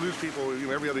 lose people, you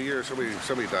know, every other year somebody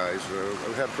dies.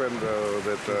 I've had a friend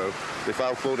that they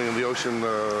found floating in the ocean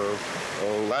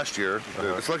last year.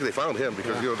 It's lucky they found him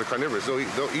because, you know, they're carnivorous. They'll eat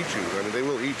you. I mean, they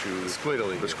will eat you. The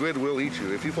squid will eat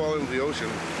you. If you fall into the ocean,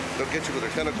 they'll get you with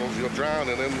their tentacles, you'll drown,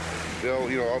 and then they'll,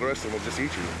 you know, all the rest of them will just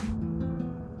eat you.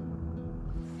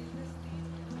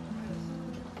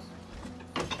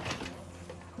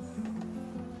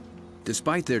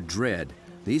 Despite their dread,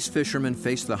 these fishermen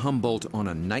face the Humboldt on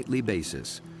a nightly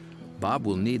basis. Bob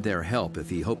will need their help if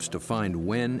he hopes to find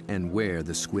when and where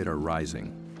the squid are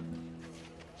rising.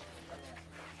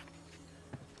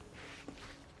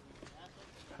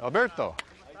 Alberto.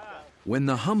 When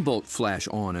the Humboldt flash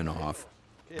on and off,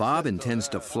 Bob intends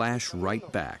to flash right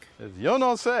back. Yo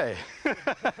no sé.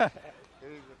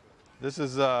 This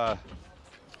is a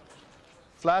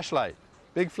flashlight,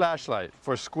 big flashlight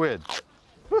for squid.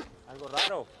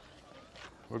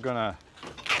 We're gonna...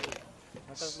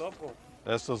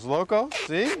 Estos locos,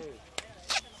 see?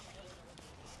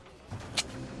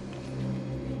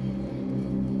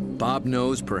 Bob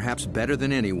knows perhaps better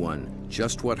than anyone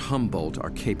just what Humboldt are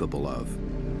capable of.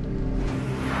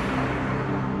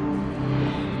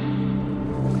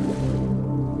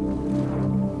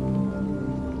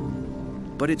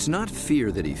 But it's not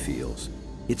fear that he feels.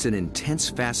 It's an intense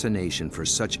fascination for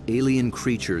such alien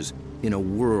creatures in a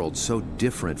world so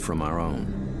different from our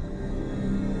own.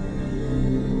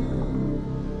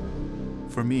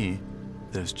 For me,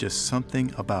 there's just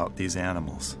something about these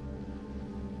animals.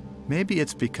 Maybe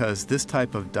it's because this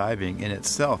type of diving in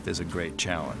itself is a great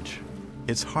challenge.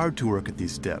 It's hard to work at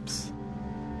these depths.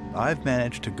 I've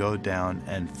managed to go down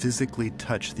and physically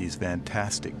touch these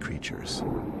fantastic creatures,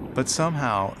 but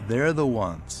somehow they're the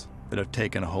ones that have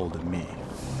taken a hold of me.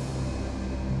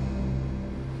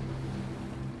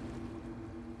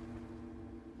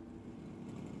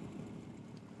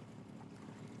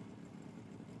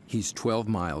 He's 12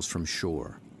 miles from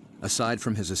shore. Aside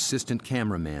from his assistant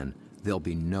cameraman, there'll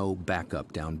be no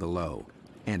backup down below,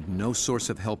 and no source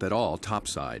of help at all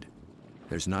topside.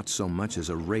 There's not so much as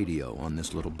a radio on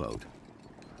this little boat.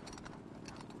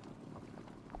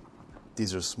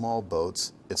 These are small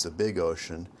boats. It's a big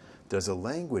ocean. There's a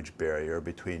language barrier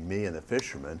between me and the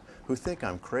fishermen who think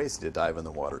I'm crazy to dive in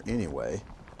the water anyway.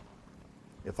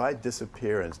 If I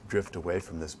disappear and drift away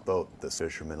from this boat, the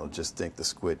fishermen will just think the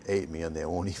squid ate me and they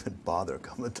won't even bother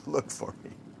coming to look for me.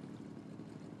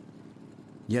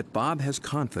 Yet Bob has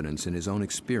confidence in his own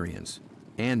experience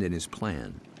and in his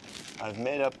plan. I've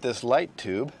made up this light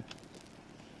tube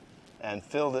and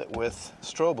filled it with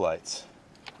strobe lights.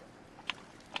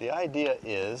 The idea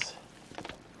is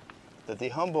that the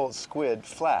Humboldt squid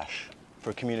flash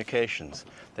for communications.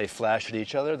 They flash at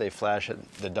each other, they flash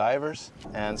at the divers,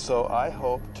 and so I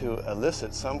hope to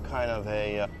elicit some kind of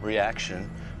a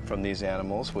reaction from these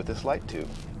animals with this light tube.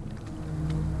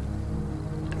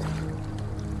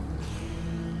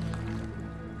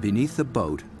 Beneath the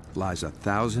boat lies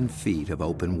 1,000 feet of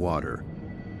open water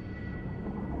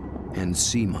and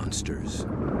sea monsters.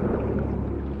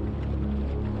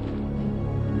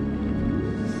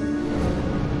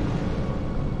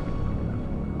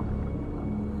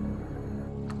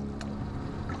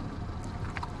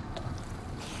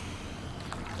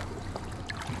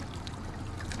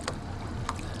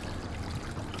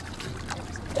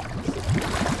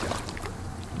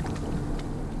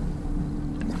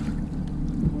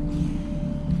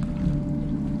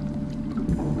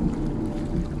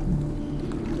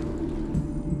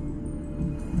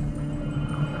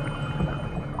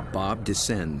 Bob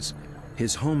descends,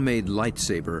 his homemade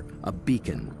lightsaber a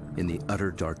beacon in the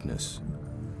utter darkness.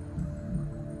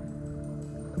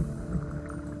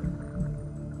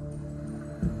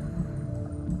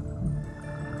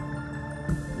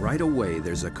 Right away,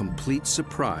 there's a complete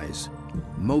surprise.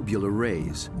 Mobile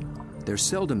arrays. They're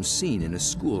seldom seen in a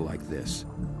school like this.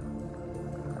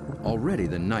 Already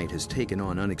the night has taken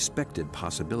on unexpected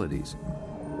possibilities.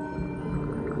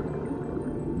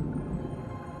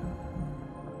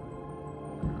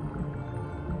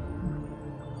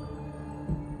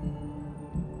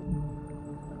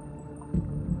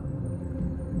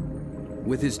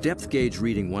 With his depth gauge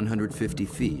reading 150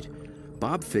 feet,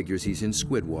 Bob figures he's in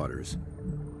squid waters.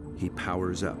 He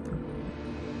powers up.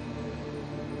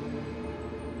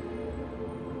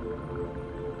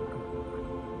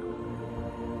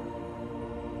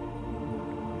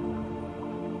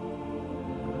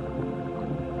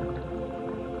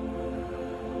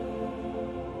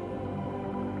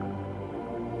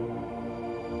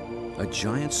 A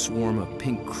giant swarm of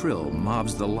pink krill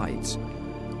mobs the lights.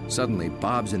 Suddenly,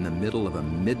 Bob's in the middle of a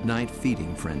midnight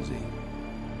feeding frenzy.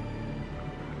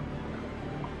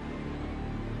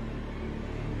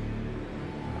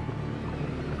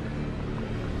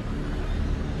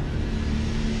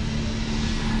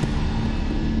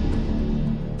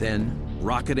 Then,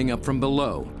 rocketing up from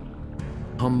below,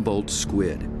 Humboldt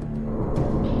squid.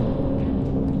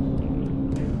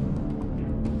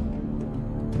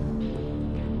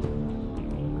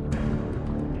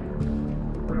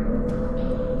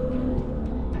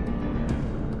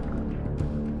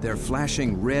 They're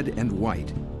flashing red and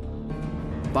white.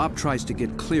 Bob tries to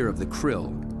get clear of the krill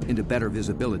into better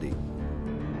visibility.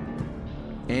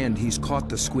 And he's caught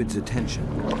the squid's attention.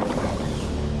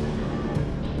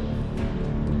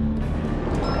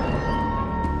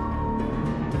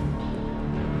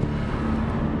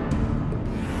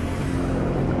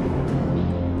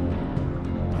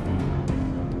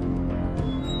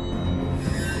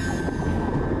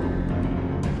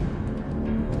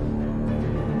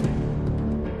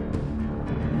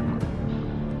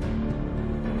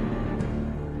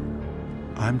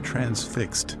 I'm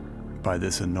transfixed by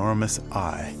this enormous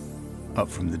eye up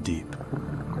from the deep.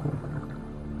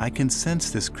 I can sense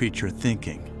this creature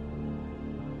thinking,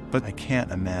 but I can't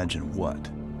imagine what.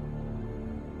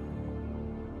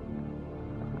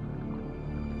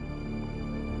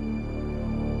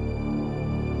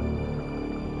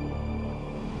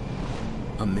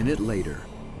 A minute later,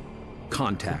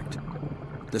 contact.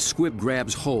 The squid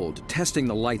grabs hold, testing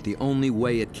the light the only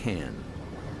way it can.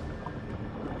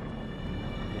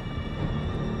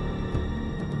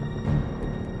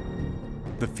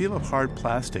 The feel of hard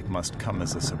plastic must come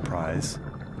as a surprise,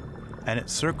 and it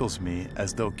circles me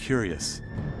as though curious.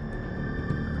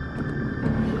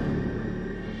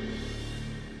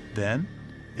 Then,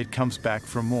 it comes back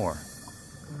for more.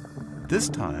 This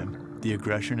time, the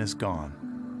aggression is gone.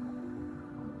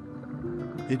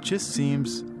 It just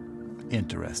seems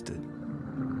interested.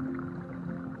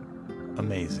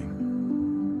 Amazing.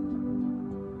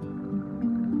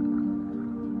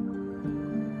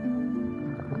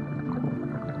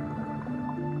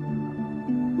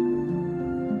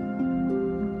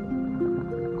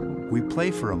 We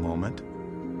play for a moment.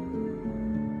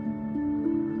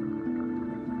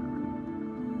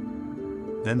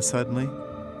 Then suddenly,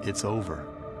 it's over.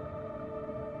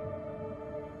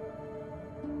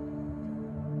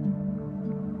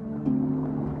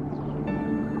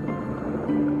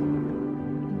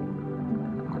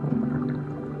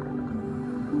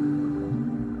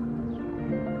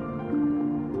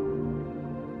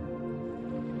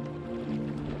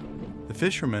 The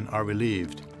fishermen are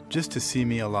relieved just to see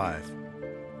me alive.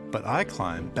 But I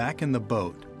climb back in the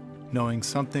boat, knowing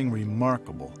something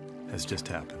remarkable has just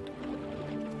happened.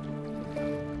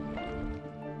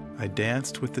 I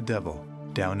danced with the devil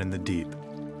down in the deep,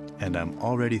 and I'm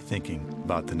already thinking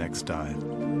about the next dive.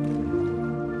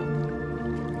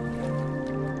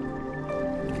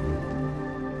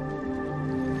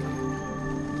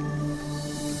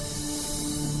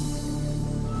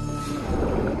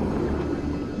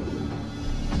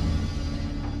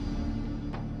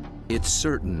 It's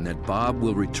certain that Bob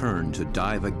will return to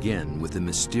dive again with the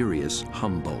mysterious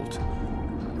Humboldt,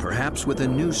 perhaps with a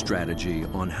new strategy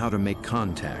on how to make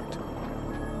contact.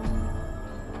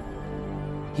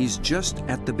 He's just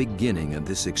at the beginning of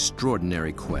this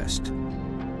extraordinary quest.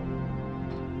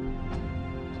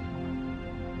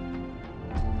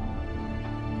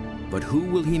 But who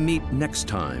will he meet next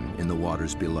time in the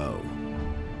waters below?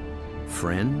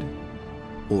 Friend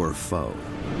or foe?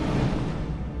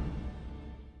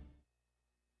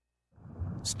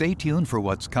 Stay tuned for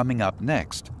what's coming up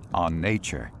next on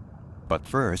Nature. But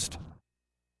first,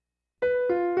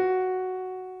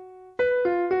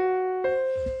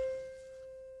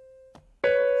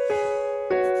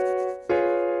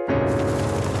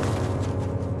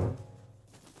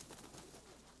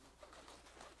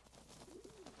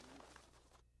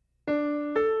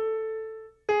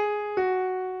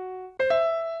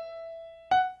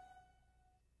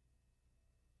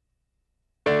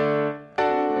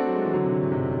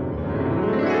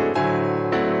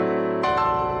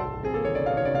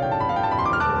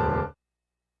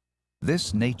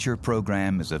 this Nature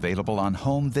program is available on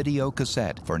home video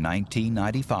cassette for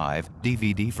 $19.95,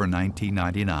 DVD for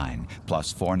 $19.99,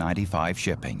 plus $4.95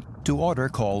 shipping. To order,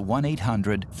 call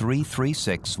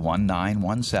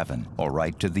 1-800-336-1917 or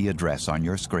write to the address on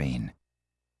your screen.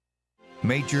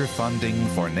 Major funding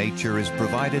for Nature is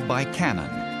provided by Canon,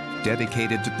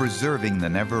 dedicated to preserving the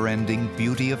never-ending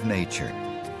beauty of nature.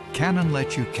 Canon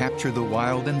lets you capture the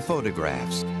wild in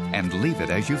photographs and leave it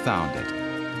as you found it.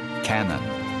 Canon.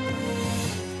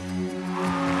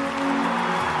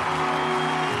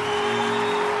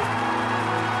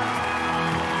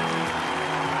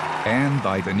 And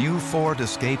by the new Ford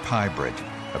Escape Hybrid,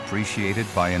 appreciated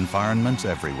by environments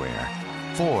everywhere.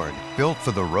 Ford, built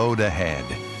for the road ahead.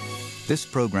 This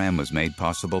program was made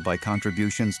possible by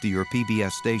contributions to your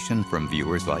PBS station from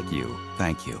viewers like you.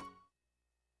 Thank you.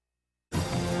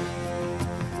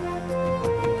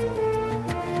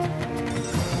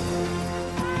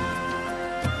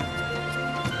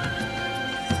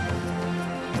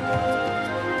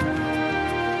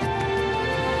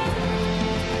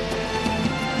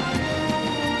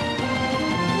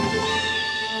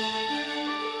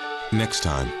 Next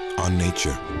time on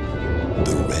Nature,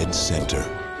 the Red Center,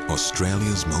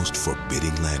 Australia's most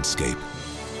forbidding landscape.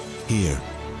 Here,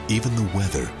 even the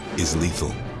weather is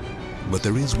lethal. But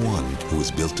there is one who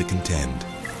is built to contend,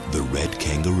 the red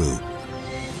kangaroo.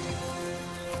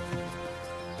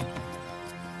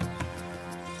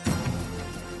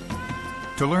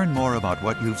 To learn more about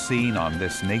what you've seen on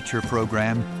this nature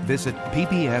program, visit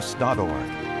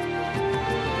pbs.org.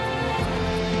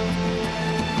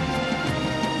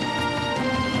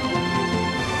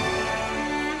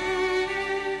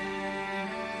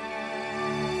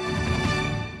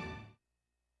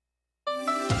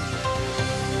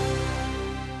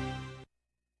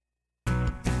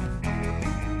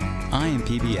 I am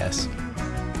PBS,